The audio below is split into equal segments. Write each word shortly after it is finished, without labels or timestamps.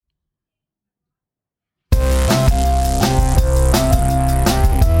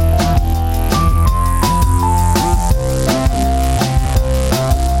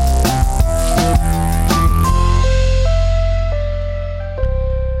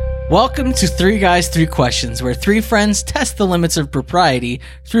Welcome to Three Guys, Three Questions, where three friends test the limits of propriety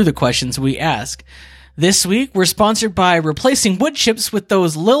through the questions we ask. This week, we're sponsored by replacing wood chips with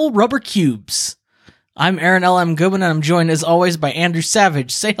those little rubber cubes. I'm Aaron L.M. Goodwin, and I'm joined, as always, by Andrew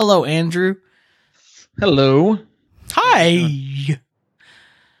Savage. Say hello, Andrew. Hello. Hi.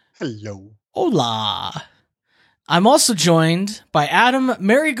 Hello. Hola. I'm also joined by Adam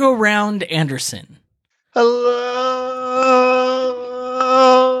Merry-Go-Round Anderson. Hello.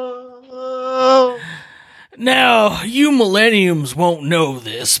 Now, you millenniums won't know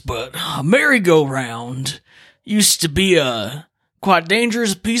this, but a merry-go-round used to be a quite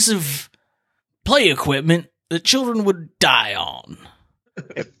dangerous piece of play equipment that children would die on.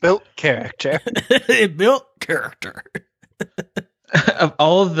 It built character. It built character. Of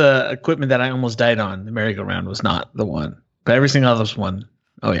all of the equipment that I almost died on, the merry-go-round was not the one. But every single other one,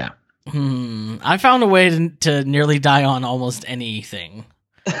 oh yeah. I found a way to nearly die on almost anything.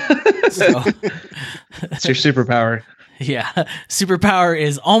 So, it's your superpower. Yeah, superpower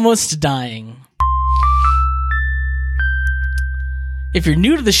is almost dying. If you're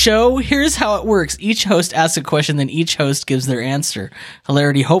new to the show, here's how it works. Each host asks a question, then each host gives their answer.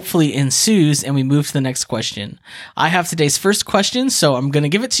 Hilarity hopefully ensues, and we move to the next question. I have today's first question, so I'm going to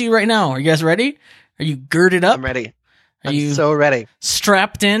give it to you right now. Are you guys ready? Are you girded up? I'm ready. Are you so ready.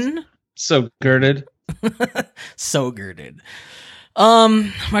 Strapped in? So girded. So girded.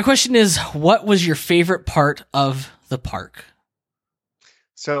 My question is, what was your favorite part of the park?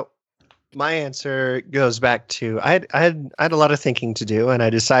 So my answer goes back to I had a lot of thinking to do, and I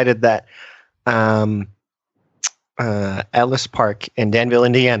decided that Ellis Park in Danville,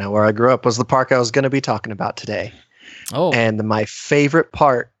 Indiana, where I grew up, was the park I was going to be talking about today. Oh, And my favorite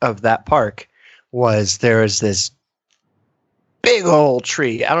part of that park was there was this big old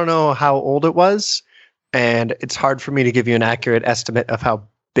tree. I don't know how old it was, and it's hard for me to give you an accurate estimate of how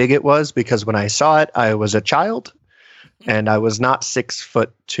big it was because when I saw it, I was a child. And I was not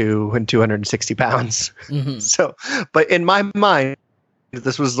 6'2" and 260 pounds. mm-hmm. So, but in my mind,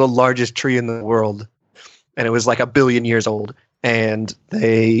 this was the largest tree in the world, and it was like 1 billion years old. And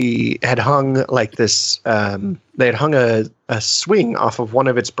they had hung like this. They had hung a swing off of one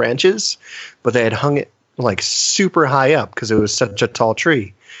of its branches, but they had hung it like super high up because it was such a tall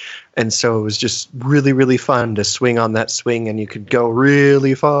tree. And so it was just really, really fun to swing on that swing, and you could go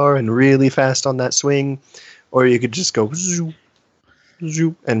really far and really fast on that swing. Or you could just go zoom,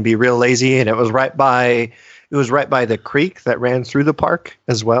 zoom, and be real lazy. And it was right by the creek that ran through the park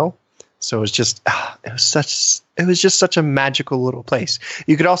as well. So it was just such a magical little place.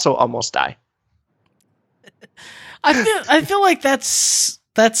 You could also almost die. I feel like that's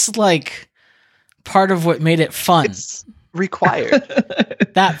like part of what made it fun. It's required.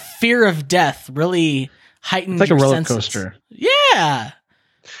 That fear of death really heightened It's like your a roller senses. coaster. Yeah.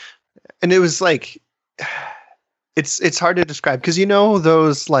 And it was like, it's hard to describe because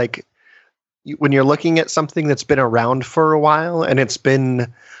those like when you're looking at something that's been around for a while and it's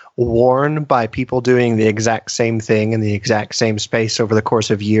been worn by people doing the exact same thing in the exact same space over the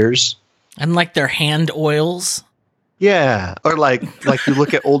course of years. And like their hand oils. Yeah. Or like you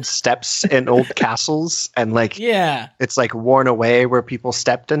look at old steps and old castles and like, Yeah. it's like worn away where people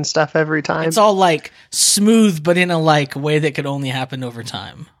stepped and stuff every time. It's all like smooth, but in a like way that could only happen over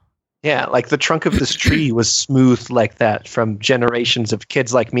time. Yeah, like the trunk of this tree was smooth like that from generations of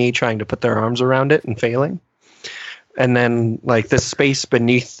kids like me trying to put their arms around it and failing. And then like the space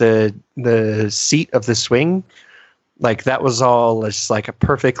beneath the seat of the swing, like that was all just like a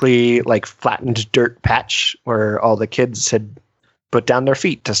perfectly like flattened dirt patch where all the kids had put down their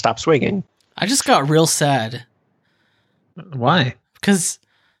feet to stop swinging. I just got real sad Why? because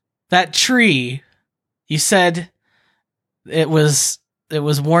that tree, you said it was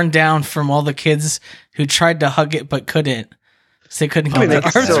worn down from all the kids who tried to hug it but couldn't. So they couldn't get their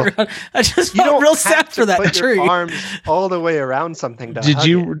arms around. I just felt real sad for that put tree. Your arms all the way around something. To Did hug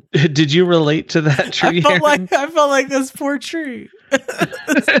you relate to that tree? I felt like this poor tree.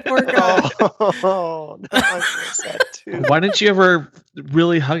 This poor guy. Oh, no, I feel sad too. Why didn't you ever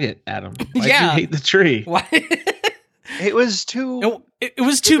really hug it, Adam? Why did you hate the tree? Why? It was too. It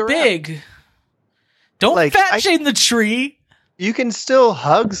was too big. Don't Like, fat shame the tree. You can still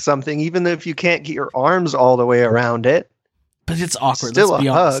hug something even if you can't get your arms all the way around it. But it's awkward. Still Let's be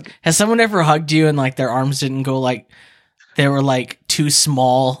a honest. hug. Has someone ever hugged you and like their arms didn't go like they were like too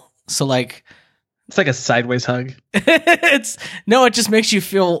small? So like It's like a sideways hug. it just makes you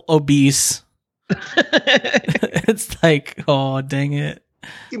feel obese. It's like, oh dang it.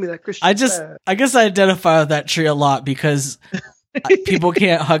 Give me that Christian. I guess I identify with that tree a lot because people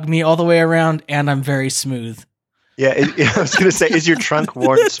can't hug me all the way around and I'm very smooth. Yeah, I was going to say, is your trunk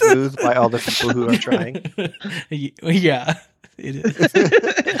worn smooth by all the people who are trying? Yeah, it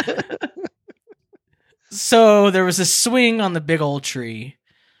is. So there was a swing on the big old tree.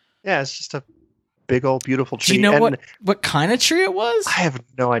 Yeah, it's just a big old beautiful tree. Do you know what kind of tree it was? I have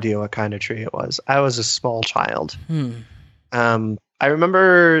no idea what kind of tree it was. I was a small child. I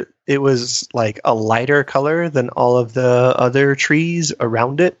remember it was like a lighter color than all of the other trees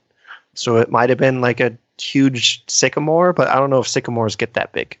around it. So it might have been like a huge sycamore, but I don't know if sycamores get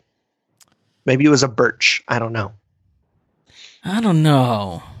that big. Maybe it was a birch. I don't know.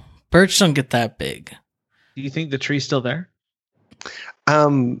 Birch don't get that big. Do you think the tree's still there?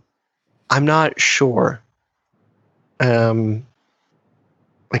 I'm not sure. Like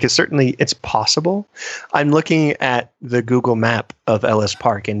it's possible. I'm looking at the Google map of Ellis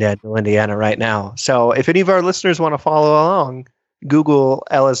Park in Danville, Indiana right now. So if any of our listeners want to follow along, Google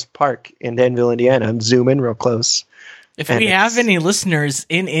Ellis Park in Danville, Indiana, and zoom in real close. If we have any listeners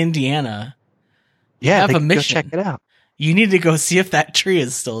in Indiana, yeah, have a mission. Go check it out. You need to go see if that tree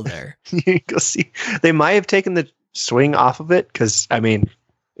is still there. You go see. They might have taken the swing off of it because, I mean,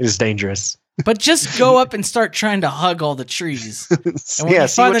 it is dangerous. But just go up and start trying to hug all the trees. And when yeah, you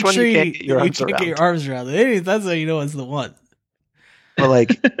see find which the one tree, you can't get your arms around. Hey, that's how you know it's the one. But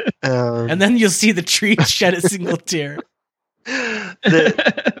like, and then you'll see the tree shed a single tear.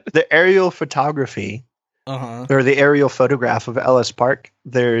 The aerial photography, or the aerial photograph of Ellis Park,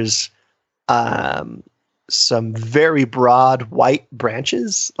 there's some very broad white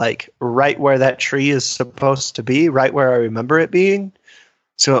branches, like right where that tree is supposed to be, right where I remember it being.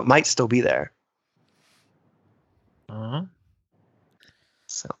 So it might still be there.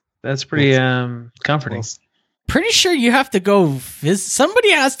 So that's pretty comforting. Pretty sure you have to go visit.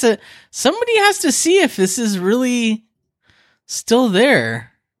 Somebody has to see if this is really still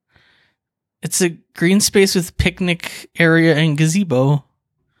there. It's a green space with picnic area and gazebo.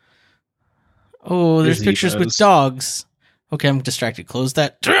 Oh, there's pictures with dogs. Okay, I'm distracted. Close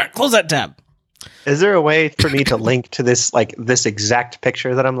that tab. Is there a way for me to link to this, like this exact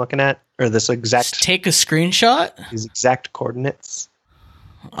picture that I'm looking at, or this exact? Just take a screenshot. These exact coordinates.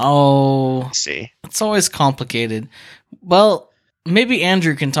 Oh, Let's see. It's always complicated. Well, maybe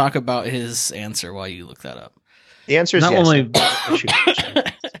Andrew can talk about his answer while you look that up. The answer is not only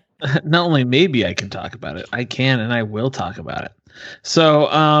maybe I can talk about it, I can and I will talk about it.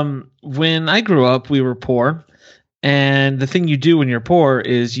 So when I grew up, we were poor. And the thing you do when you're poor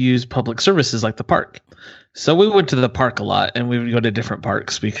is use public services like the park. So we went to the park a lot, and we would go to different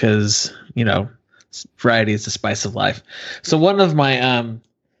parks because, you know, variety is the spice of life. So one of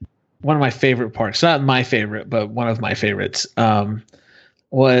my favorite parks, not my favorite, but one of my favorites,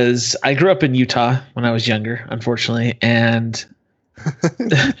 was I grew up in Utah when I was younger, unfortunately, and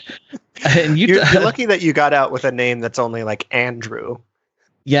in Utah, you're lucky that you got out with a name that's only like Andrew.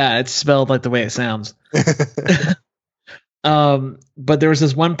 Yeah, it's spelled like the way it sounds. But there was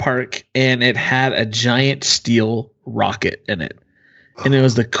this one park, and it had a giant steel rocket in it, and it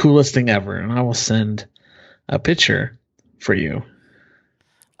was the coolest thing ever. And I will send a picture for you.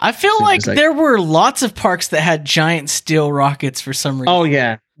 I feel like there were lots of parks that had giant steel rockets for some reason. Oh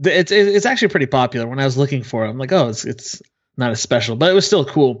yeah, it's actually pretty popular. When I was looking for it, I'm like, oh, it's not as special, but it was still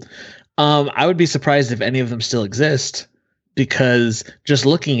cool. I would be surprised if any of them still exist, because just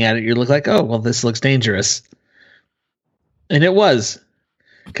looking at it, you look like, oh, well, this looks dangerous. And it was,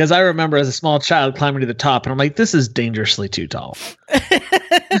 because I remember as a small child climbing to the top, and I'm like, this is dangerously too tall.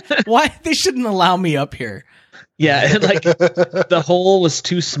 Why? They shouldn't allow me up here. Yeah, like the hole was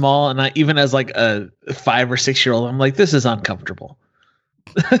too small, and I, even as like a 5 or 6 year old, I'm like, this is uncomfortable.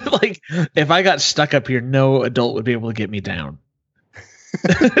 Like, if I got stuck up here, no adult would be able to get me down.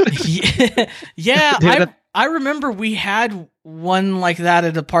 Yeah, I remember we had one like that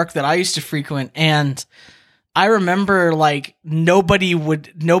at a park that I used to frequent, and I remember like nobody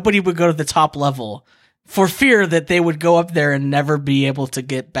would go to the top level for fear that they would go up there and never be able to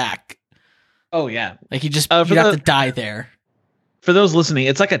get back. Oh yeah, like you'd have to die there. For those listening,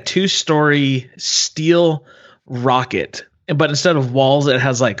 it's like a 2-story steel rocket, but instead of walls, it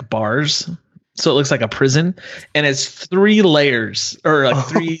has like bars, so it looks like a prison, and it's 3 layers or like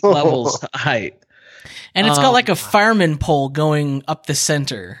 3 levels height, and it's got like a fireman pole going up the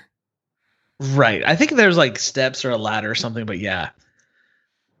center. Right. I think there's like steps or a ladder or something, but yeah.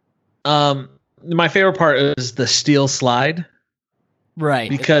 My favorite part is the steel slide. Right.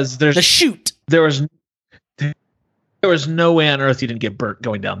 Because there's the chute. There was no way on earth you didn't get burnt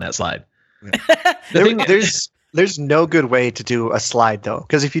going down that slide. There's no good way to do a slide though,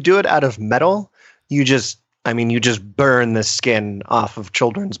 because if you do it out of metal, you just burn the skin off of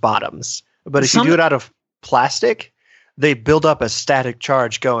children's bottoms. But if you do it out of plastic, they build up a static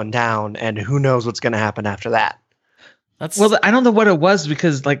charge going down, and who knows what's going to happen after that. Well, I don't know what it was,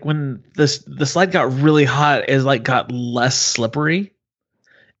 because like when the slide got really hot, it like got less slippery.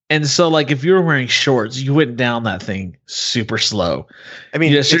 And so like if you were wearing shorts, you went down that thing super slow. I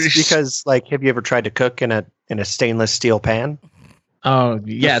mean, it's because like, have you ever tried to cook in a stainless steel pan? Oh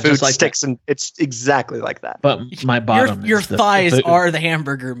yeah, the food just like sticks, and it's exactly like that. But my bottom, your thighs are the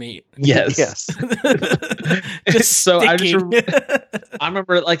hamburger meat. Yes, just so I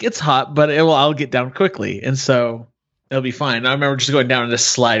remember like it's hot, but I'll get down quickly, and so it'll be fine. I remember just going down and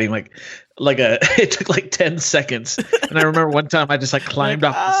just sliding it took like 10 seconds, and I remember one time I just like climbed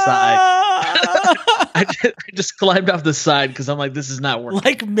off the side. I just climbed off the side because I'm like, this is not working.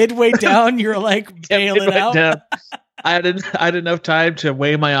 Like midway down, you're like bailing out. Down. I had enough time to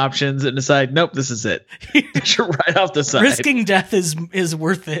weigh my options and decide, nope, this is it. Right off the side. Risking death is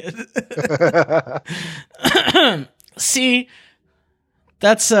worth it. See,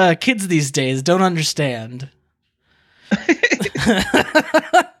 that's kids these days don't understand.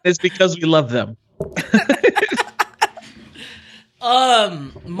 It's because we love them.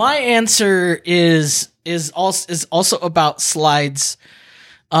 My answer is also about slides.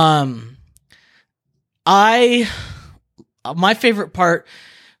 My favorite part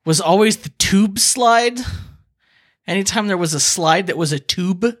was always the tube slide. Anytime there was a slide that was a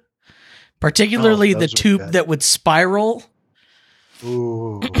tube, particularly the tube that would spiral.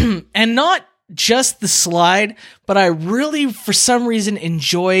 Ooh. And not just the slide, but I really, for some reason,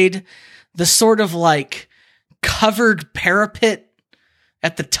 enjoyed the sort of like covered parapet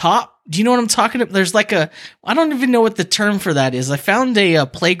at the top. Do you know what I'm talking about? There's like I don't even know what the term for that is. I found a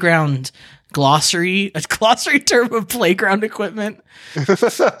playground glossary term of playground equipment,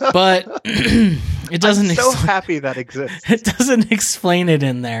 but it doesn't. I'm so happy that exists. It doesn't explain it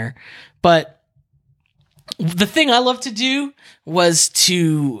in there. But the thing I love to do was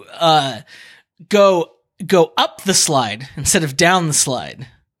to go up the slide instead of down the slide.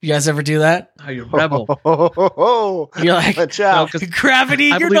 You guys ever do that? Oh, you rebel. You're like, watch out. Gravity,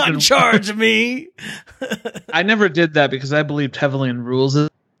 you're not in charge of me. I never did that because I believed heavily in rules as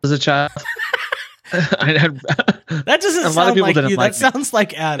a child. That doesn't sound like you. That sounds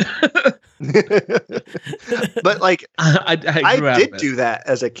like Adam. But like, I did do that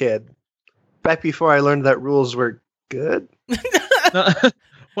as a kid. Back before I learned that rules were good.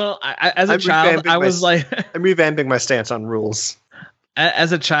 Well, as a child, I was like... I'm revamping my stance on rules.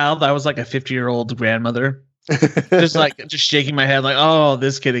 As a child, I was like a 50-year-old grandmother. just shaking my head like, oh,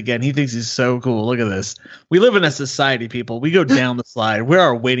 this kid again. He thinks he's so cool. Look at this. We live in a society, people. We go down the slide. We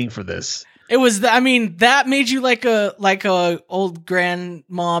are waiting for this. It was, that made you like a old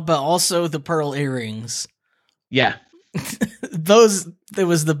grandma, but also the pearl earrings. Yeah. There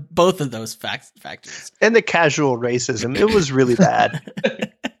was both of those factors. And the casual racism. It was really bad.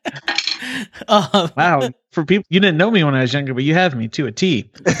 Wow. For people, you didn't know me when I was younger, but you have me to a T.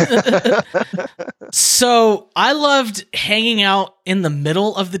 So I loved hanging out in the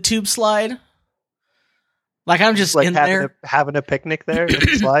middle of the tube slide. Like I'm just like in there having a picnic there in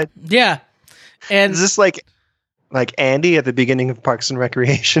the slide. Yeah. And is this like Andy at the beginning of Parks and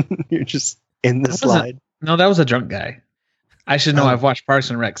Recreation? You're just in the slide. No, that was a drunk guy. I should know. I've watched Parks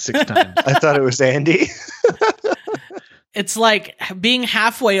and Rec 6 times. I thought it was Andy. It's like being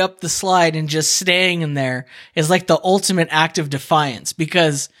halfway up the slide and just staying in there is like the ultimate act of defiance,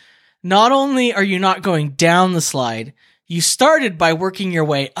 because not only are you not going down the slide, you started by working your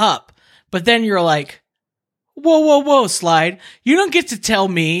way up, but then you're like, whoa, slide. You don't get to tell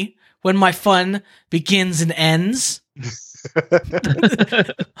me when my fun begins and ends.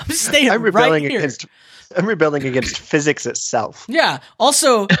 I'm staying right here. I'm rebelling against physics itself. Yeah.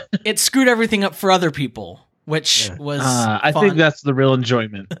 Also, it screwed everything up for other people, which was I think that's the real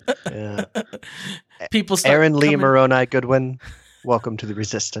enjoyment. Yeah. People start Aaron Lee Moroni Goodwin, welcome to the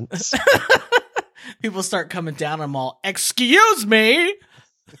Resistance. People start coming down. I'm all, excuse me.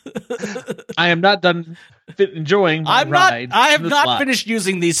 I am not done enjoying my ride. I have not finished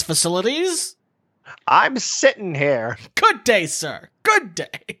using these facilities. I'm sitting here. Good day, sir. Good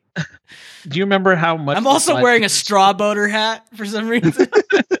day. Do you remember how much... I'm also wearing a straw boater hat for some reason.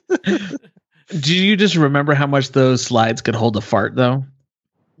 Do you just remember how much those slides could hold a fart, though?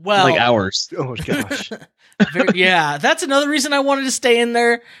 Well... like hours. Oh, gosh. Yeah, that's another reason I wanted to stay in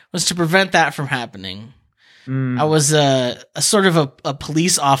there, was to prevent that from happening. I was a sort of a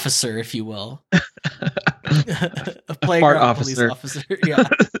police officer, if you will. A playground police officer. Yeah.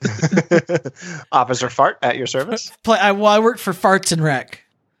 Officer Fart at your service? I worked for Farts and Rec.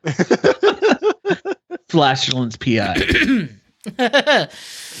 Flashulence PI.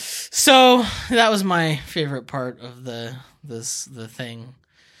 So that was my favorite part of the thing.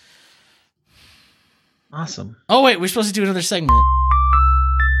 Awesome. Oh wait, we're supposed to do another segment.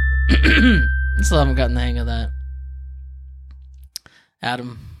 Still haven't gotten the hang of that.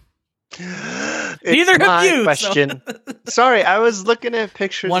 Adam. Neither of you. Question. So. Sorry, I was looking at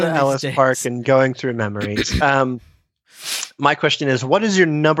pictures One of of these Ellis days. Park and going through memories. My question is, what is your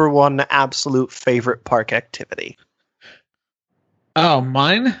number one absolute favorite park activity? Oh,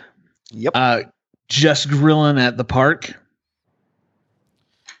 mine? Yep. Just grilling at the park.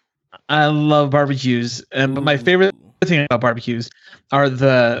 I love barbecues, but my favorite thing about barbecues are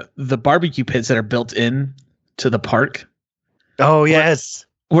the barbecue pits that are built in to the park. Oh yes.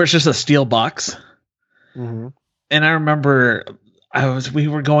 Where it's just a steel box. Mm-hmm. And I remember we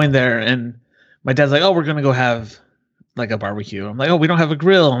were going there, and my dad's like, "Oh, we're gonna go have like a barbecue." I'm like, "Oh, we don't have a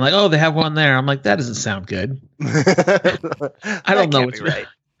grill." I'm like, "Oh, they have one there." I'm like, "That doesn't sound good." I don't know what's right.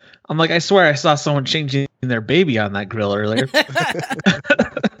 I'm like, I swear I saw someone changing their baby on that grill earlier.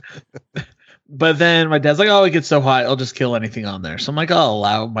 But then my dad's like, "Oh, it gets so hot, it'll just kill anything on there." So I'm like, I'll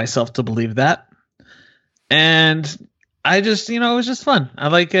allow myself to believe that. And I just, it was just fun. I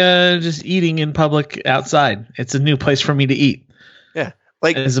like just eating in public outside. It's a new place for me to eat. Yeah.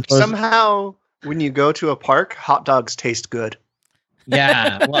 Like somehow when you go to a park, hot dogs taste good.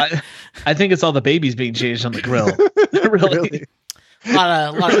 Yeah. Well, I think it's all the babies being changed on the grill. Really. A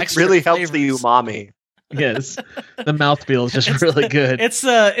lot of extra really flavors. helps the umami. Yes. The mouthfeel is just really good. It's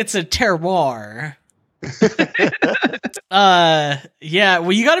a terroir. Yeah,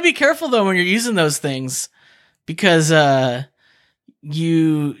 well, you got to be careful though when you're using those things, because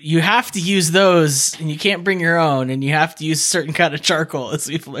you have to use those, and you can't bring your own, and you have to use a certain kind of charcoal, as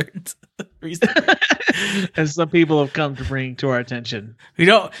we've learned recently. As some people have come to bring to our attention.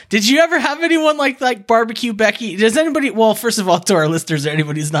 Did you ever have anyone like Barbecue Becky? Does anybody? Well, first of all, to our listeners, or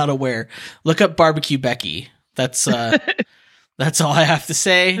anybody who's not aware, look up Barbecue Becky. That's that's all I have to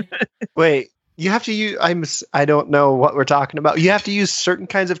say. Wait. You have to use. I don't know what we're talking about. You have to use certain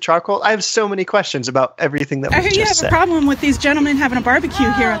kinds of charcoal. I have so many questions about everything that. I hear you have a problem with these gentlemen having a barbecue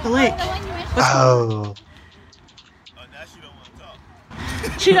here at the lake. Oh.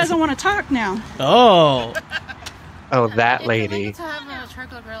 She doesn't want to talk now. Oh. Oh, that lady. It's to have a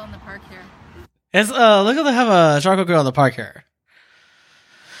charcoal grill in the park here. Look at they have a charcoal grill in the park here.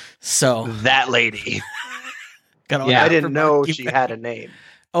 So that lady. I didn't know she had a name.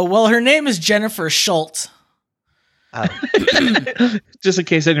 Oh, well, her name is Jennifer Schultz. Oh. Just in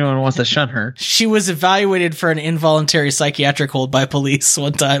case anyone wants to shun her. She was evaluated for an involuntary psychiatric hold by police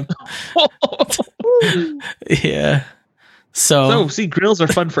one time. Yeah. So see, grills are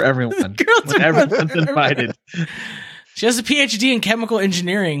fun for everyone. Grills are everyone's invited. She has a PhD in chemical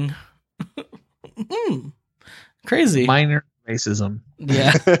engineering. Crazy. Minor racism.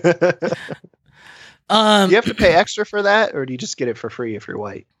 Yeah. Do you have to pay extra for that, or do you just get it for free if you're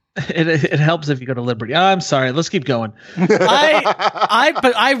white? It helps if you go to Liberty. Oh, I'm sorry. Let's keep going. But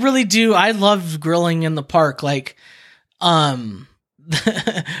I really do. I love grilling in the park. Like, I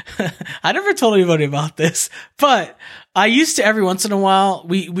never told anybody about this, but I used to every once in a while.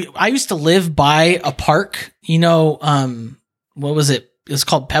 I used to live by a park. What was it? It was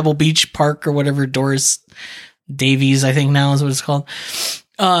called Pebble Beach Park or whatever. Doris Davies, I think now is what it's called.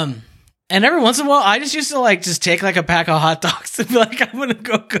 And every once in a while, I just used to just take a pack of hot dogs and be like, I'm gonna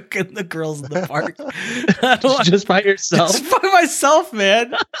go cook in the grills in the park. Just by yourself? Just by myself,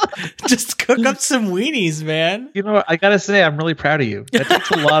 man. Just cook up some weenies, man. You know what? I gotta say, I'm really proud of you. That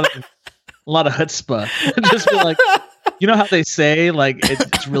takes a lot of chutzpah. Just be like, you know how they say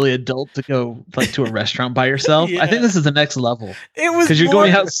it's really adult to go to a restaurant by yourself? Yeah. I think this is the next level. It was because you're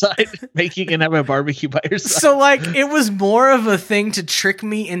going outside making and having a barbecue by yourself. So it was more of a thing to trick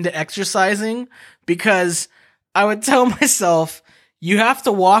me into exercising, because I would tell myself, you have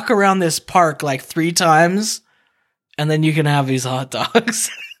to walk around this park 3 times and then you can have these hot dogs.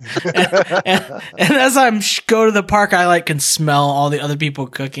 and as I'm go to the park, I can smell all the other people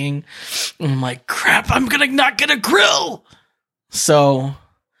cooking. And I'm like, crap, I'm gonna not get a grill. So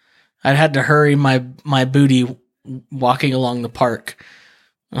I had to hurry my booty walking along the park.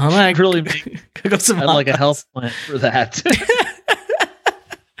 I'm like, really cook up some hot a health plan for that.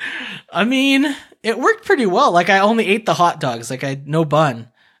 I mean, it worked pretty well. I only ate the hot dogs. I had no bun.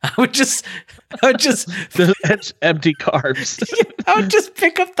 I would just That's empty carbs. I would just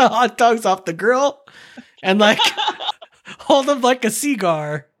pick up the hot dogs off the grill and hold them like a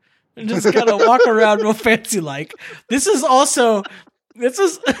cigar and just kind of walk around real fancy This was also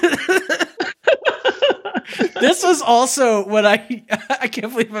when I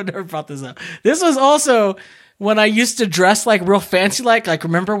can't believe I've never brought this up. This was also when I used to dress like real fancy, like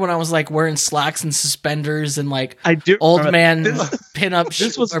remember when I was like wearing slacks and suspenders and like I do old remember man this. pinup.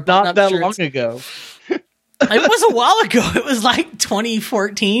 This was or not pinup that shirts. long ago. It was a while ago. It was like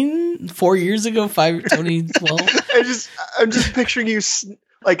 2014, 4 years ago, 2012. I'm just picturing you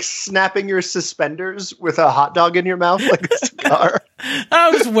like snapping your suspenders with a hot dog in your mouth like a cigar.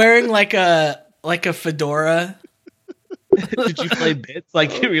 I was wearing like a fedora. Did you play bits?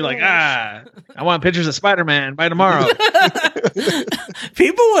 Like you were like, I want pictures of Spider-Man by tomorrow.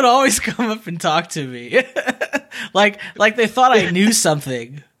 People would always come up and talk to me, like they thought I knew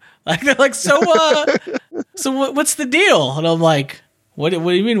something. Like they're like, so what's the deal? And I'm like, what do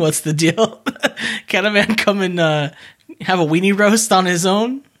you mean? What's the deal? Can a man come and have a weenie roast on his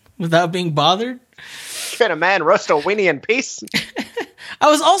own without being bothered? Can a man roast a weenie in peace? I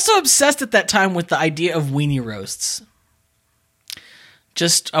was also obsessed at that time with the idea of weenie roasts.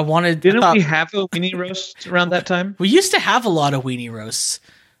 I wanted. Didn't we have a weenie roast around that time? We used to have a lot of weenie roasts,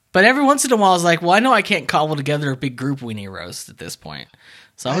 but every once in a while, I was like, well, I know I can't cobble together a big group weenie roast at this point.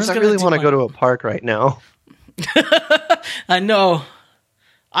 So I really want to go to a park right now. I know.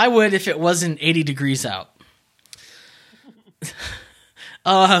 I would if it wasn't 80 degrees out.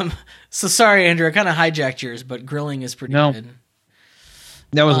 So sorry, Andrew. I kind of hijacked yours, but grilling is pretty good.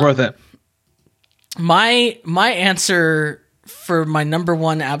 That was worth it. My answer for my number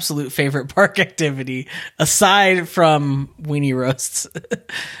one absolute favorite park activity, aside from weenie roasts,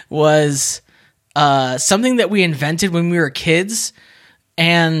 was something that we invented when we were kids.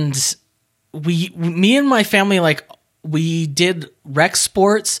 And me and my family, like, we did rec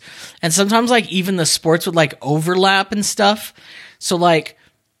sports, and sometimes like even the sports would like overlap and stuff. So like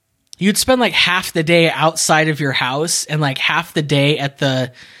you'd spend like half the day outside of your house and like half the day at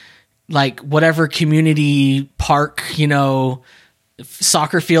the like whatever community park, you know,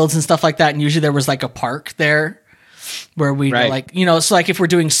 soccer fields and stuff like that. And usually there was like a park there where we like, you know, so like if we're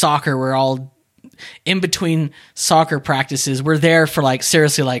doing soccer, we're all in between soccer practices. We're there for like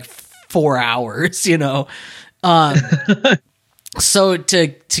seriously like 4 hours, you know. So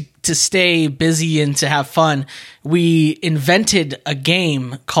to stay busy and to have fun, we invented a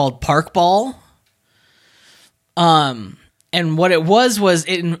game called Park Ball. And what it was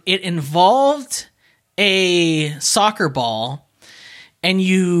it involved a soccer ball, and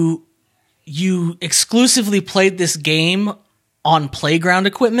you exclusively played this game on playground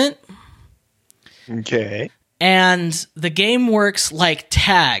equipment. Okay. And the game works like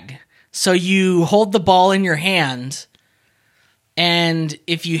tag. So you hold the ball in your hand, and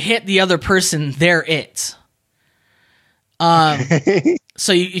if you hit the other person, they're it.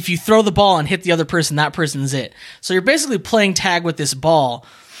 So if you throw the ball and hit the other person, that person's it. So you're basically playing tag with this ball.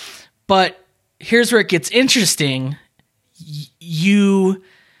 But here's where it gets interesting. You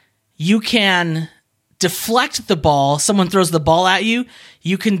can deflect the ball. Someone throws the ball at you.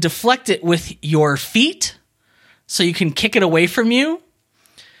 You can deflect it with your feet, so you can kick it away from you.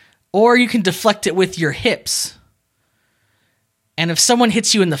 Or you can deflect it with your hips. And if someone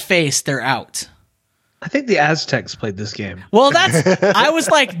hits you in the face, they're out. I think the Aztecs played this game. Well, I was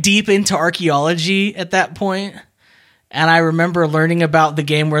like deep into archaeology at that point, and I remember learning about the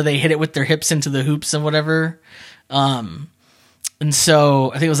game where they hit it with their hips into the hoops and whatever. And so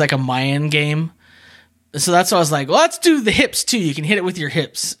I think it was like a Mayan game. So that's why I was like, well, let's do the hips too. You can hit it with your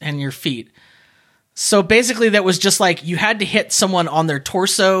hips and your feet. So basically that was just like you had to hit someone on their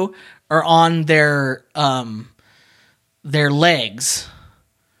torso or on their legs,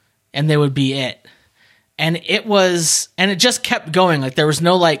 and they would be it. And it just kept going. Like there was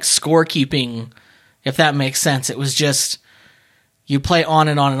no like scorekeeping, if that makes sense. It was just you play on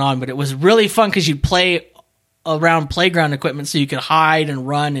and on and on. But it was really fun because you'd play around playground equipment, so you could hide and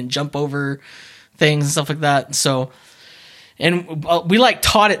run and jump over things and stuff like that. So, and we like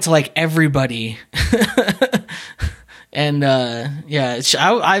taught it to like everybody. And yeah,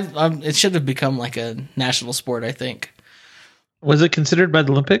 it should have become like a national sport, I think. Was it considered by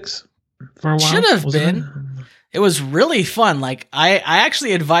the Olympics for a while? Should have been. It was really fun. Like I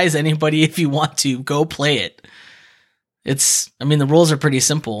actually advise anybody, if you want to, go play it. The rules are pretty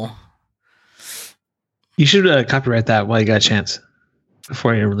simple. You should copyright that while you got a chance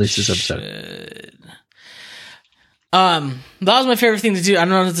before you release this episode. That was my favorite thing to do. I don't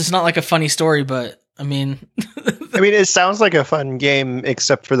know if it's not like a funny story, but it sounds like a fun game,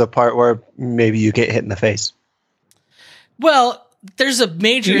 except for the part where maybe you get hit in the face. Well, there's a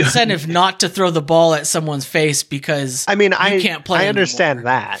major incentive not to throw the ball at someone's face because you can't play. I understand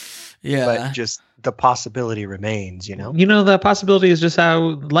anymore. That. Yeah. But just the possibility remains, you know? The possibility is just how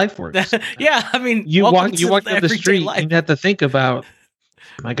life works. Yeah, you walk up the street and you have to think about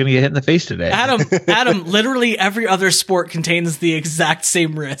Am I going to get hit in the face today? Adam, literally every other sport contains the exact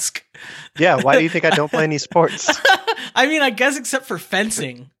same risk. Yeah, why do you think I don't play any sports? I mean, I guess except for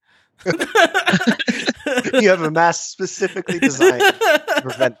fencing. You have a mask specifically designed to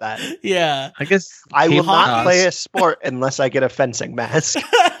prevent that. Yeah. I guess I will not hockey. play a sport unless I get a fencing mask.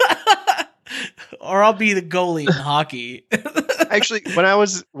 Or I'll be the goalie in hockey. Actually, when I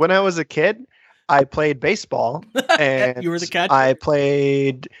was a kid, I played baseball, and You were the catcher? I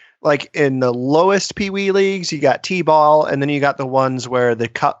played like in the lowest Pee Wee leagues. You got T-ball, and then you got the ones where the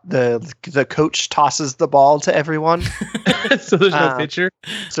coach tosses the ball to everyone. So there's no pitcher.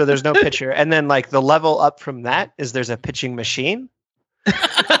 So there's no pitcher, and then like the level up from that is there's a pitching machine.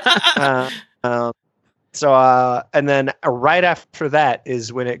 And then right after that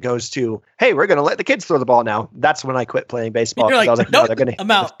is when it goes to, hey, we're going to let the kids throw the ball now. That's when I quit playing baseball. You're like, I was like, nope, no, they're going to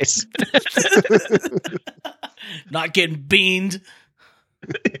I'm out. Not getting beaned.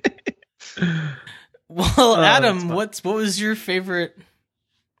 Well, Adam, what was your favorite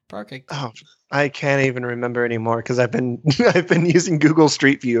park? Oh, I can't even remember anymore because I've been using Google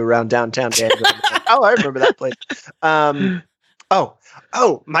Street View around downtown Denver. Oh, I remember that place. I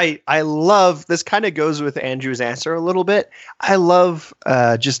love this. Kind of goes with Andrew's answer a little bit. I love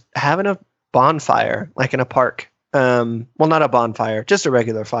just having a bonfire like in a park. Well, not a bonfire, just a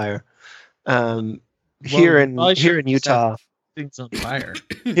regular fire. Here in Utah, Things on fire.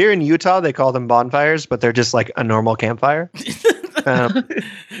 Here in Utah, they call them bonfires, but they're just like a normal campfire.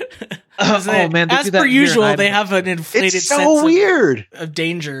 Oh man! As per usual, they have an inflated it's so sense weird of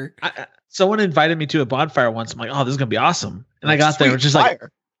danger. Someone invited me to a bonfire once. I'm like, oh, this is gonna be awesome. And I got there, it was just fire. like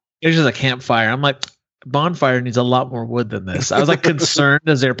it was just a campfire. I'm like, bonfire needs a lot more wood than this. I was like concerned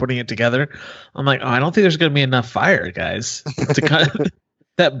as they were putting it together. I'm like, oh, I don't think there's gonna be enough fire, guys.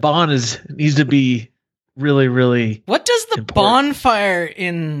 That bond needs to be really, really. What does the important. bonfire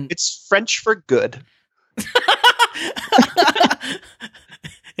in? It's French for good.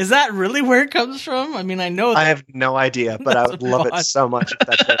 Is that really where it comes from? I mean, I know. I have no idea, but I would love it so much if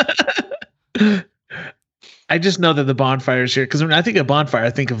that's it. I just know that the bonfire is here because when I think of bonfire, I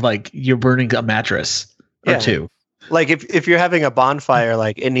think of like you're burning a mattress or two. Like if you're having a bonfire,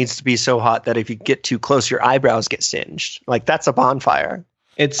 like it needs to be so hot that if you get too close, your eyebrows get singed. Like that's a bonfire.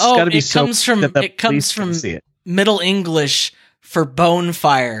 It's got to be it comes from Middle English for bone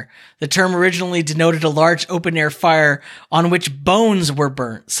fire. The term originally denoted a large open-air fire on which bones were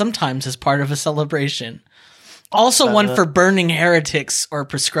burnt, sometimes as part of a celebration. Also one for burning heretics or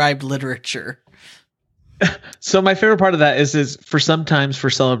prescribed literature. So my favorite part of that is sometimes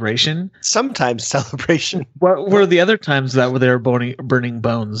for celebration. Sometimes celebration. What were the other times that they were burning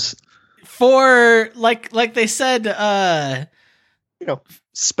bones? For, like they said,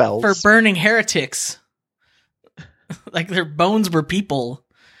 spells. For burning heretics. Like their bones were people.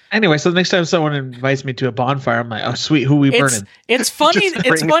 Anyway, so the next time someone invites me to a bonfire, I'm like, oh sweet, who we burning? It's funny.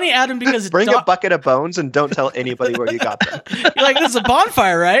 It's funny, Adam, because bring a bucket of bones and don't tell anybody where you got them. You're like, this is a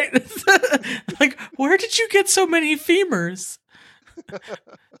bonfire, right? Like, where did you get so many femurs?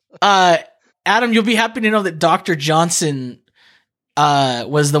 Adam, you'll be happy to know that Dr. Johnson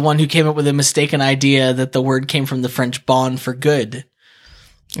was the one who came up with a mistaken idea that the word came from the French bon for good.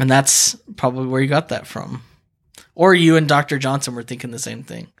 And that's probably where you got that from. Or you and Dr. Johnson were thinking the same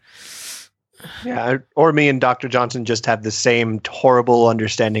thing. Yeah, or me and Dr. Johnson just have the same horrible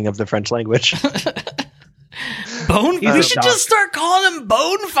understanding of the French language. We should just start calling them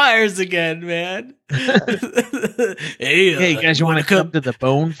bonfires again, man. Hey, guys, you want to come to the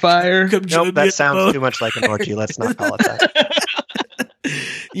bonfire? Nope, that sounds too much like an orgy. Let's not call it that.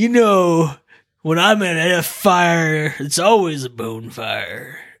 You know, when I'm at a fire, it's always a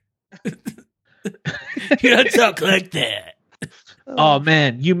bonfire. You don't talk like that. Oh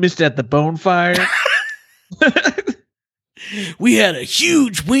man, you missed at the bonfire. We had a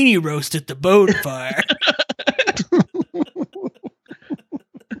huge weenie roast at the bonfire.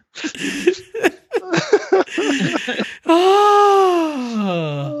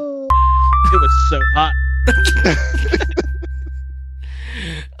 Oh. It was so hot.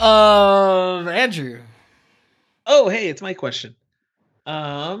 Andrew. Oh, hey, it's my question.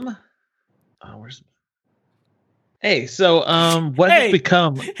 Hey, so what has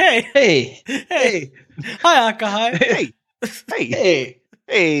become? Hey. Hi, Akahai. Hey.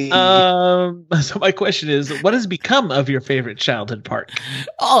 So my question is, what has become of your favorite childhood park?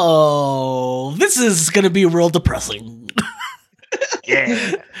 Oh, this is going to be real depressing.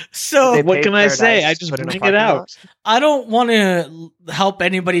 Yeah. So what can I say? I just bring it out. I don't want to help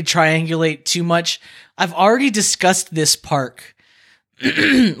anybody triangulate too much. I've already discussed this park.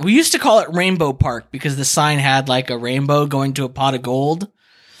 We used to call it Rainbow Park because the sign had like a rainbow going to a pot of gold.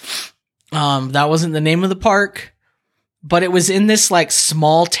 That wasn't the name of the park, but it was in this like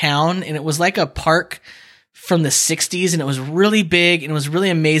small town, and it was like a park from the 60s, and it was really big and it was really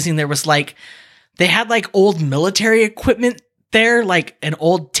amazing. There was like, they had like old military equipment there, like an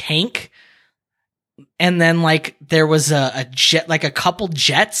old tank. And then like there was a jet, like a couple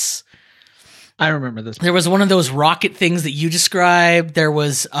jets. I remember this. There was one of those rocket things that you described. There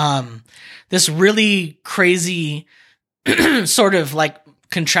was this really crazy sort of like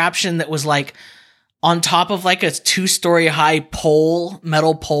contraption that was like on top of like a 2-story high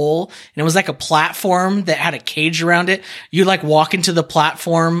metal pole. And it was like a platform that had a cage around it. You like walk into the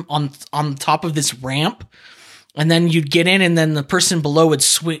platform on top of this ramp, and then you'd get in, and then the person below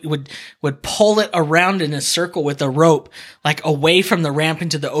would pull it around in a circle with a rope, like away from the ramp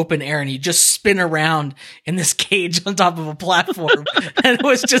into the open air, and you just spin around in this cage on top of a platform. And it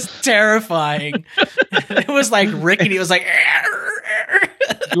was just terrifying. It was like rickety. It was like,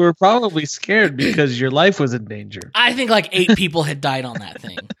 You were probably scared because your life was in danger. I think like 8 people had died on that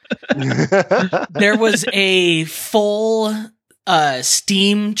thing. There was a full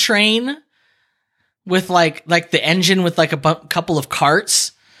steam train with like the engine with like a couple of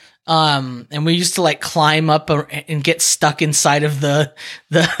carts. And we used to like climb up and get stuck inside of the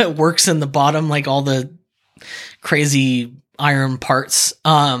works in the bottom, like all the crazy iron parts.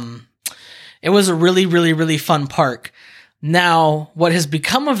 It was a really, really, really fun park. Now, what has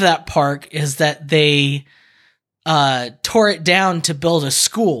become of that park is that they tore it down to build a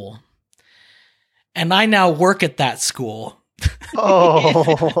school. And I now work at that school.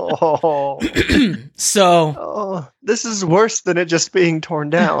 Oh. So this is worse than it just being torn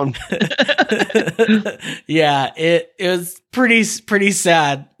down. Yeah, it was pretty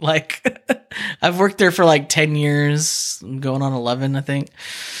sad. Like I've worked there for like 10 years, going on 11, I think.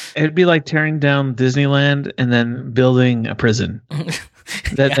 It'd be like tearing down Disneyland and then building a prison.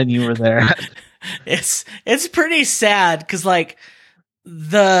 Then you were there. It's pretty sad because like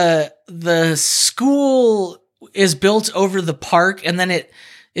the school is built over the park, and then it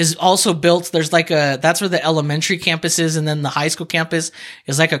is also built. There's like that's where the elementary campus is, and then the high school campus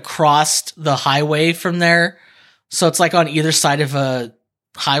is like across the highway from there. So it's like on either side of a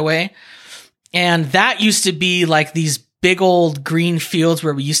highway. And that used to be like these big old green fields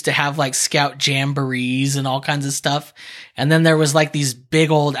where we used to have like scout jamborees and all kinds of stuff. And then there was like these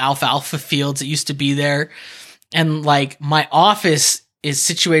big old alfalfa fields that used to be there. And like my office is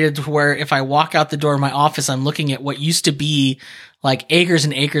situated to where if I walk out the door of my office, I'm looking at what used to be like acres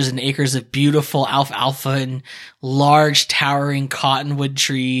and acres and acres of beautiful alfalfa and large towering cottonwood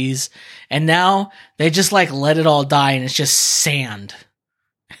trees. And now they just like let it all die, and it's just sand.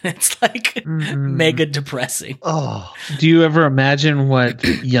 It's like mega depressing. Oh, Do you ever imagine what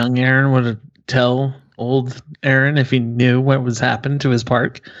young Aaron would tell old Aaron if he knew what was happening to his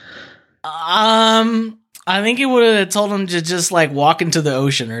park? I think he would have told him to just like walk into the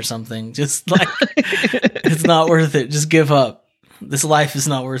ocean or something. Just like, it's not worth it. Just give up. This life is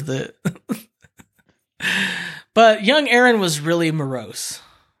not worth it. But young Aaron was really morose.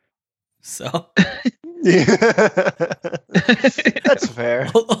 So that's fair.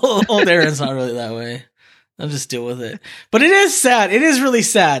 old Aaron's not really that way. I'll just deal with it. But it is sad. It is really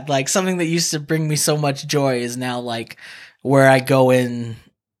sad. Like something that used to bring me so much joy is now like where I go in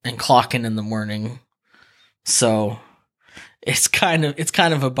and clock in the morning. So it's kind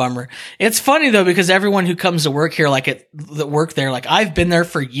of a bummer. It's funny though, because everyone who comes to work here, that work there, like I've been there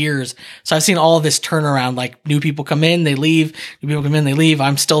for years. So I've seen all of this turnaround, like new people come in, they leave, new people come in, they leave.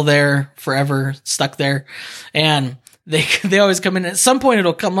 I'm still there forever, stuck there. And they always come in. At some point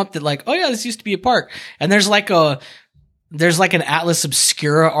it'll come up that like, oh yeah, this used to be a park. And there's like an Atlas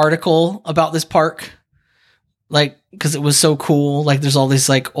Obscura article about this park. Like, cause it was so cool. Like, there's all this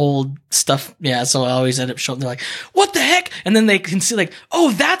like old stuff. Yeah. So I always end up showing, they're like, what the heck? And then they can see like,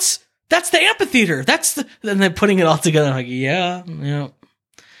 oh, that's the amphitheater. Then they're putting it all together. I'm like, yeah.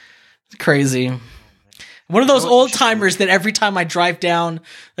 It's crazy. One of those old timers that every time I drive down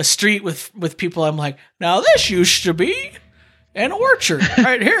a street with people, I'm like, now this used to be an orchard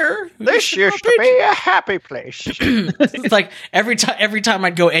right here. This used to be a happy place. It's like every time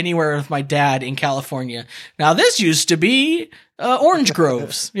I'd go anywhere with my dad in California. Now this used to be orange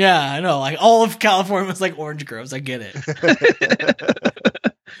groves. Yeah, I know. Like all of California was like orange groves. I get it.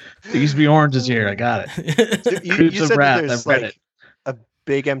 There used to be oranges here. I got it. So you said that there's like a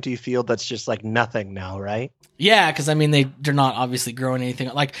big empty field that's just like nothing now, right? Yeah, because I mean they're not obviously growing anything.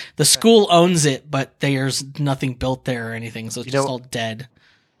 Like the school owns it, but there's nothing built there or anything, so it's just all dead.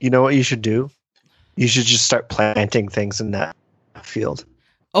 You know what you should do? You should just start planting things in that field.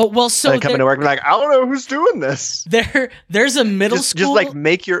 Oh, well, so and come into work and be like, I don't know who's doing this. there's a middle school. Just like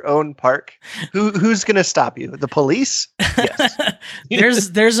make your own park. Who's going to stop you? The police? Yes.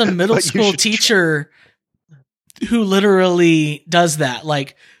 there's a middle But you school should teacher who literally does that.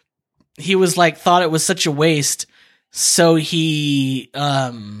 Like, he was like, thought it was such a waste. So he,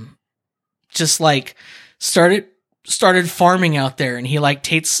 just like started farming out there, and he like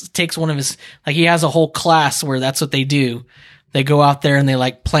takes one of his, like, he has a whole class where that's what they do. They go out there and they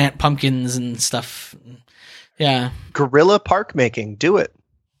like plant pumpkins and stuff. Yeah. Guerrilla park making. Do it.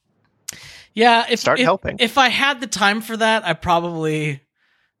 Yeah. Start helping. If I had the time for that, I probably.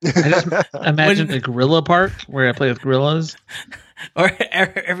 I just imagine a gorilla park where I play with gorillas. Or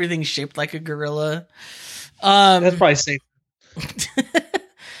everything's shaped like a gorilla. That's probably safe.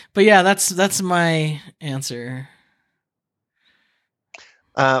 But yeah, that's my answer.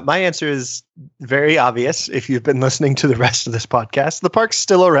 My answer is very obvious. If you've been listening to the rest of this podcast, the park's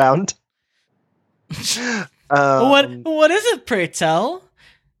still around. What is it, pray tell?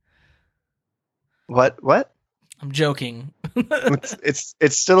 What? I'm joking. It's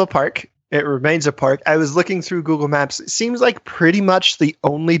still a park. It remains a park. I was looking through Google Maps. It seems like pretty much the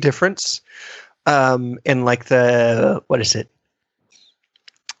only difference in like the, what is it,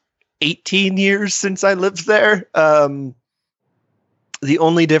 18 years since I lived there. The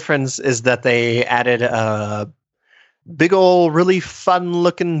only difference is that they added a big ol' really fun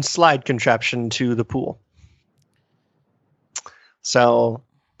looking slide contraption to the pool. So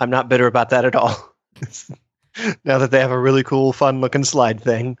I'm not bitter about that at all. Now that they have a really cool, fun looking slide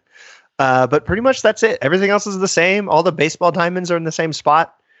thing. But pretty much that's it. Everything else is the same. All the baseball diamonds are in the same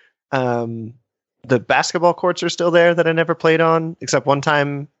spot. The basketball courts are still there that I never played on, except one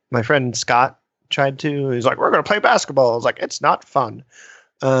time my friend Scott tried to. He's like, we're going to play basketball. I was like, it's not fun.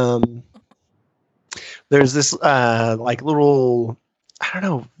 There's this like little, I don't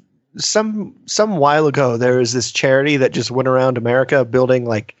know, some while ago, there was this charity that just went around America building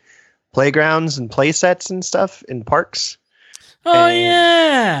like playgrounds and play sets and stuff in parks. Oh, And-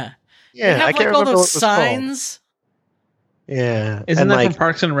 yeah. Yeah, They I have can't like all remember what it those was called. signs. Yeah, Isn't and that like from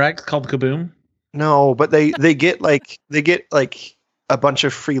Parks and Rec called Kaboom? no, but they get like a bunch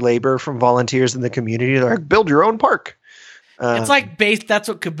of free labor from volunteers in the community. They're like, build your own park. It's like based. That's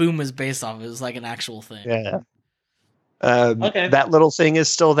what Kaboom was based off. It was like an actual thing. Yeah. Okay. That little thing is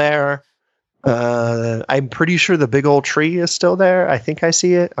still there. I'm pretty sure the big old tree is still there. I think I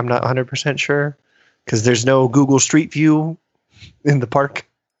see it. I'm not 100% sure because there's no Google Street View in the park.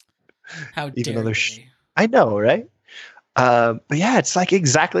 How Even dare though they? there's I know, right? But yeah, it's like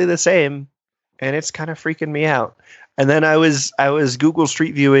exactly the same, and it's kind of freaking me out. And then I was Google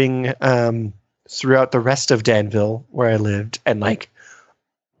Street Viewing throughout the rest of Danville where I lived, and like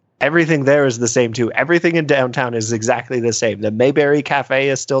everything there is the same too. Everything in downtown is exactly the same. The Mayberry Cafe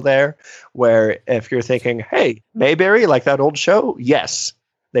is still there, where if you're thinking, hey, Mayberry, like that old show, yes,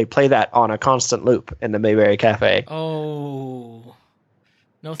 they play that on a constant loop in the Mayberry Cafe. Oh,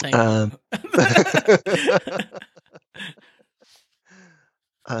 no, thank Um, you.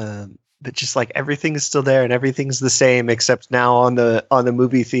 But just like everything is still there and everything's the same, except now on the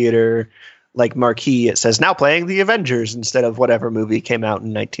movie theater like marquee it says now playing The Avengers instead of whatever movie came out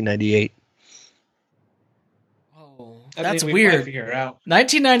in 1998. Oh, I that's think we might weird. figure it out.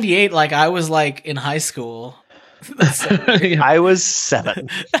 1998, like I was like in high school. That's so weird. Yeah, I was 7.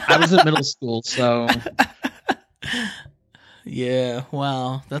 I was in middle school, so Yeah,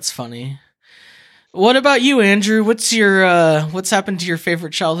 wow, that's funny. What about you, Andrew? What's happened to your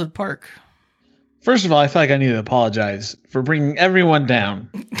favorite childhood park? first of all, I feel like I need to apologize for bringing everyone down.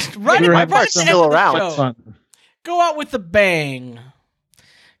 Right, We were right having at park's the still end of the around. show. Fun. Go out with a bang.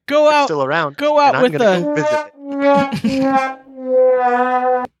 Go It's out. still around. Go out and I'm with gonna go visit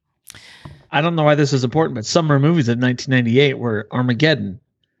it. I don't know why this is important, but summer movies of 1998 were Armageddon,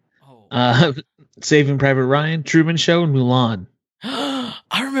 Oh. Saving Private Ryan, Truman Show, and Mulan.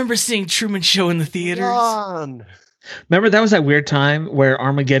 I remember seeing Truman Show in the theaters. Come on. Remember that was that weird time where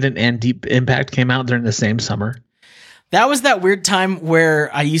Armageddon and Deep Impact came out during the same summer? That was that weird time where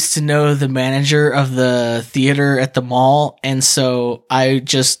I used to know the manager of the theater at the mall, and so I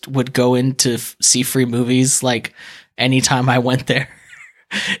just would go in to see free movies like anytime I went there.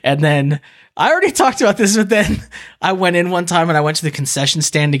 And then I already talked about this, but then I went in one time and I went to the concession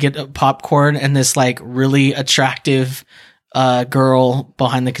stand to get popcorn, and this like really attractive girl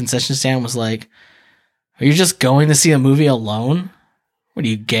behind the concession stand was like, "Are you just going to see a movie alone? What are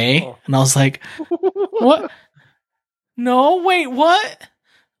you, gay?" Oh. And I was like, "What? No, wait, what?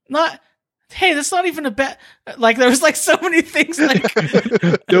 Not, hey, that's not even a bad," like there was like so many things like,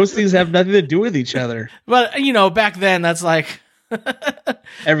 Those things have nothing to do with each other. but you know, back then that's like,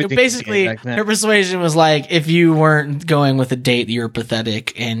 Everything Basically, back then. her persuasion was like, if you weren't going with a date, you're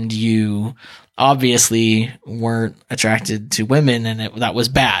pathetic, and you obviously weren't attracted to women, and that was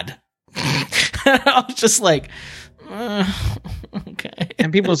bad. I was just like, okay.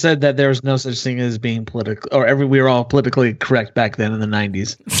 And people said that there was no such thing as being political, or we were all politically correct back then in the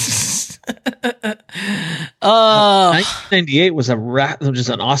 90s. 1998 was just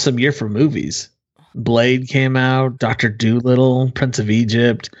an awesome year for movies. Blade came out, Dr. Dolittle, Prince of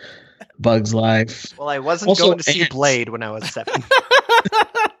Egypt, Bug's Life. Well, I wasn't Also, going to see Ants. Blade when I was 7.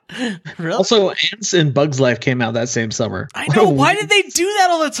 Really? Also, Ants and Bug's Life came out that same summer. I know. Why did they do that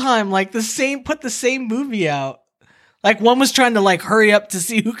all the time? Like put the same movie out. Like one was trying to like hurry up to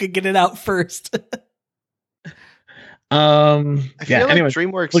see who could get it out first. I feel like anyway,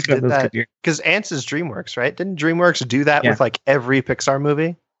 DreamWorks did that because Ants is DreamWorks, right? Didn't DreamWorks do that with like every Pixar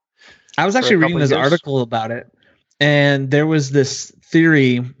movie? I was actually reading this article about it, and there was this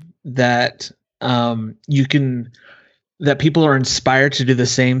theory that that people are inspired to do the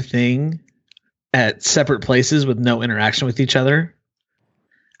same thing at separate places with no interaction with each other.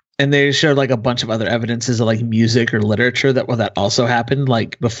 And they showed like a bunch of other evidences of like music or literature that also happened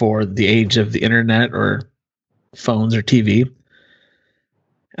like before the age of the internet or phones or TV.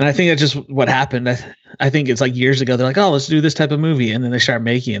 And I think that's just what happened. I think it's like years ago, they're like, oh, let's do this type of movie. And then they start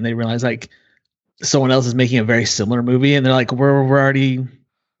making it and they realize like someone else is making a very similar movie. And they're like, we're already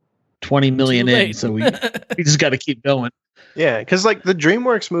 20 million in. So we just got to keep going. Yeah. Because like the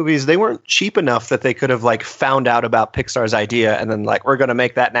DreamWorks movies, they weren't cheap enough that they could have like found out about Pixar's idea and then like, we're going to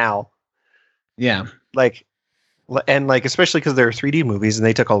make that now. Yeah. Like, and like, especially because they're 3D movies and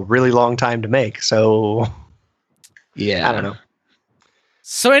they took a really long time to make. So yeah, I don't know.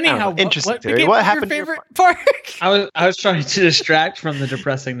 So anyhow, interesting what theory. became What happened your to your favorite park? I was trying to distract from the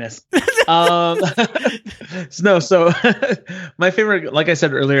depressingness. So my favorite, like I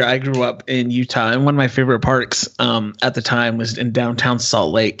said earlier, I grew up in Utah, and one of my favorite parks at the time was in downtown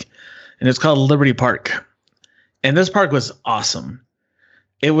Salt Lake, and it's called Liberty Park. And this park was awesome.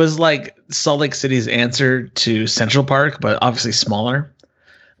 It was like Salt Lake City's answer to Central Park, but obviously smaller.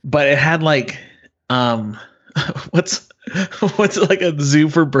 But it had like what's like a zoo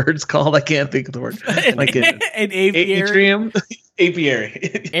for birds called? I can't think of the word. Like an aviary. Atrium? Apiary.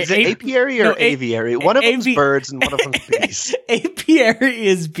 Is it apiary or aviary? One of them's birds and one of them's bees. Apiary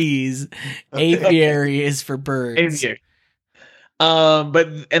is bees. Aviary is for birds. Aviary.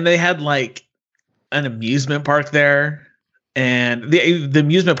 And they had like an amusement park there, and the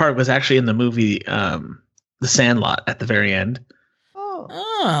amusement park was actually in the movie The Sandlot at the very end.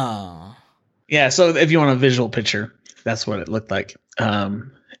 Oh. Yeah, so if you want a visual picture, that's what it looked like.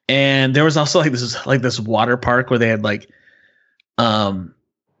 And there was also like this water park where they had like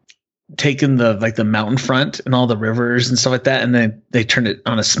taken the mountain front and all the rivers and stuff like that, and then they turned it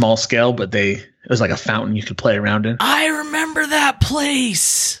on a small scale, but it was like a fountain you could play around in. I remember that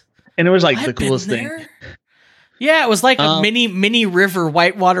place. And it was like the coolest thing. Yeah, it was like a mini river,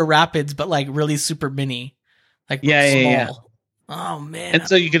 Whitewater Rapids, but like really super mini. Like small. Yeah. Oh man. And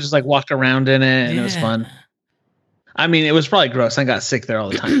so you could just like walk around in it, and it was fun. I mean, it was probably gross. I got sick there all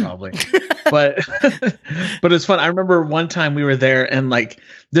the time, probably. but it's fun. I remember one time we were there, and like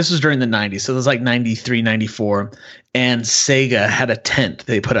this was during the 90s, so it was like 93, 94, and Sega had a tent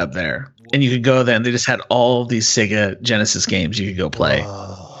they put up there, and you could go there, and they just had all these Sega Genesis games you could go play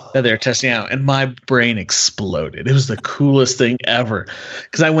that they were testing out, and my brain exploded. It was the coolest thing ever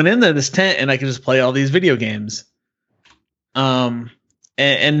because I went into this tent and I could just play all these video games.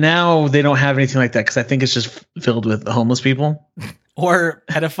 And now they don't have anything like that because I think it's just filled with homeless people or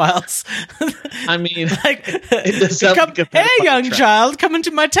pedophiles. I mean, like, hey, young child, come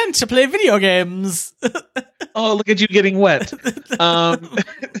into my tent to play video games. Oh, look at you getting wet.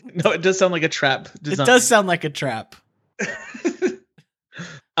 No, it does sound like a trap design. It does sound like a trap.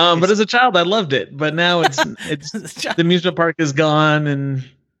 But as a child, I loved it. But now it's the amusement park is gone, and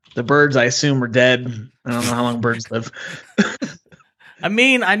the birds, I assume, are dead. I don't know how long birds live. I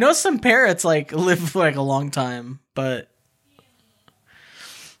mean, I know some parrots like live for like a long time, but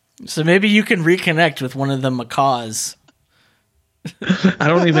so maybe you can reconnect with one of the macaws. I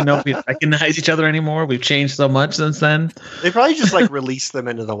don't even know if we recognize each other anymore. We've changed so much since then. They probably just like release them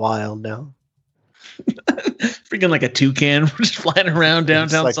into the wild now. Freaking like a toucan just flying around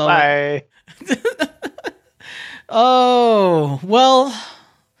downtown. Like, bye. Oh, well,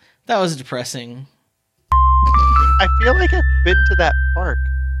 that was depressing. I feel like I've been to that park.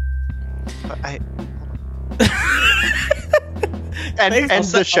 But end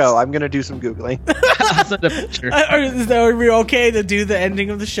the show. I'm going to do some Googling. I'll send a picture. Are we okay to do the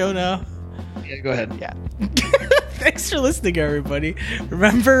ending of the show now? Yeah, go ahead. Yeah. Thanks for listening, everybody.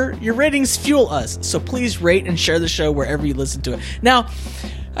 Remember, your ratings fuel us, so please rate and share the show wherever you listen to it. Now,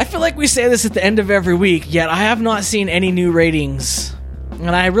 I feel like we say this at the end of every week, yet I have not seen any new ratings,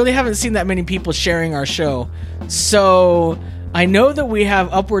 and I really haven't seen that many people sharing our show. So I know that we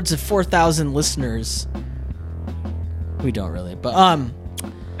have upwards of 4,000 listeners. We don't really, but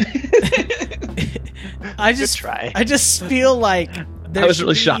I just feel like I was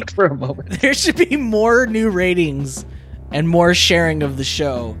really shocked for a moment. There should be more new ratings and more sharing of the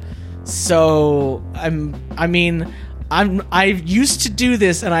show. So I used to do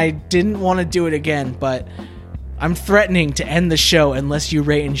this and I didn't want to do it again, but I'm threatening to end the show unless you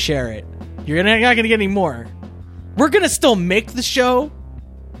rate and share it. You're not going to get any more. We're going to still make the show,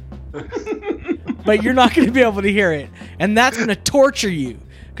 but you're not going to be able to hear it. And that's going to torture you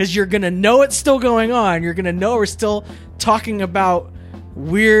because you're going to know it's still going on. You're going to know we're still talking about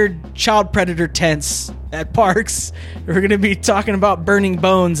weird child predator tents at parks. We're going to be talking about burning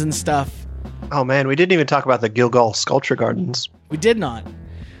bones and stuff. Oh man, we didn't even talk about the Gilgal sculpture gardens. We did not.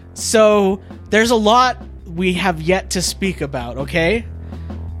 So there's a lot we have yet to speak about, okay?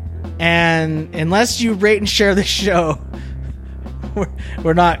 And unless you rate and share the show,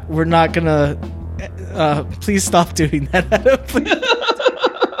 we're not gonna. Please stop doing that. Please.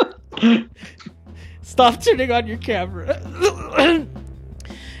 Stop turning on your camera.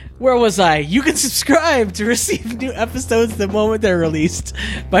 Where was I? You can subscribe to receive new episodes the moment they're released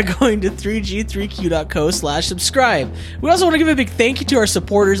by going to 3g3q.co/subscribe. We also want to give a big thank you to our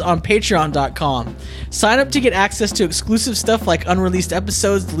supporters on patreon.com. Sign up to get access to exclusive stuff like unreleased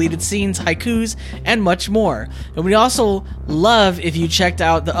episodes, deleted scenes, haikus, and much more. And we also love if you checked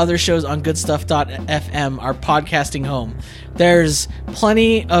out the other shows on goodstuff.fm, our podcasting home. There's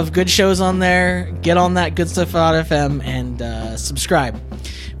plenty of good shows on there. Get on that goodstuff.fm and subscribe.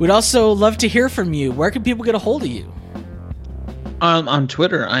 We'd also love to hear from you. Where can people get a hold of you? On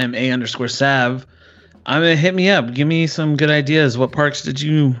Twitter, I am A_Sav. Hit me up. Give me some good ideas. What parks did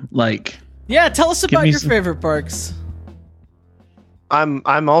you like? Yeah, tell us about your favorite parks.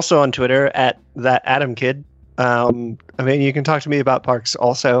 I'm also on Twitter at that Adam Kid. You can talk to me about parks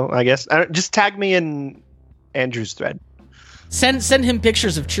also, I guess. Just tag me in Andrew's thread. Send him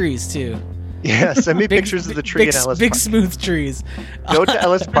pictures of trees too. Yeah, send me pictures of the tree in Ellis Park. Big smooth trees. Go to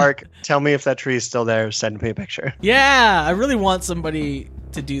Ellis Park. Tell me if that tree is still there. Send me a picture. Yeah, I really want somebody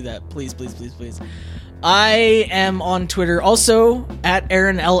to do that. Please, please, please, please. I am on Twitter also at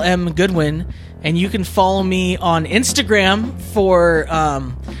Aaron LM Goodwin, and you can follow me on Instagram for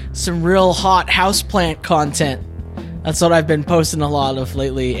some real hot houseplant content. That's what I've been posting a lot of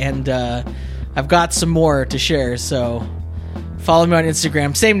lately, and I've got some more to share, so follow me on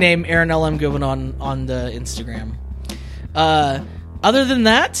Instagram. Same name, Aaron LM Goodwin on the Instagram. Other than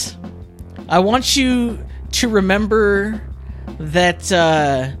that, I want you to remember that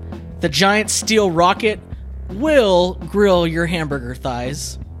the giant steel rocket will grill your hamburger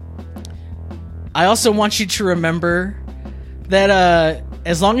thighs. I also want you to remember that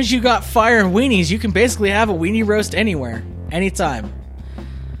as long as you got fire and weenies, you can basically have a weenie roast anywhere, anytime.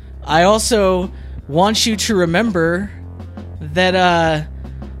 I also want you to remember that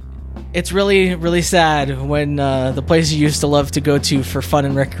it's really, really sad when the place you used to love to go to for fun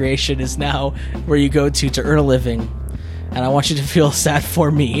and recreation is now where you go to earn a living. And I want you to feel sad for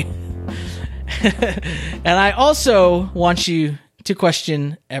me. And I also want you to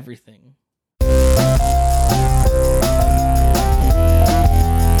question everything.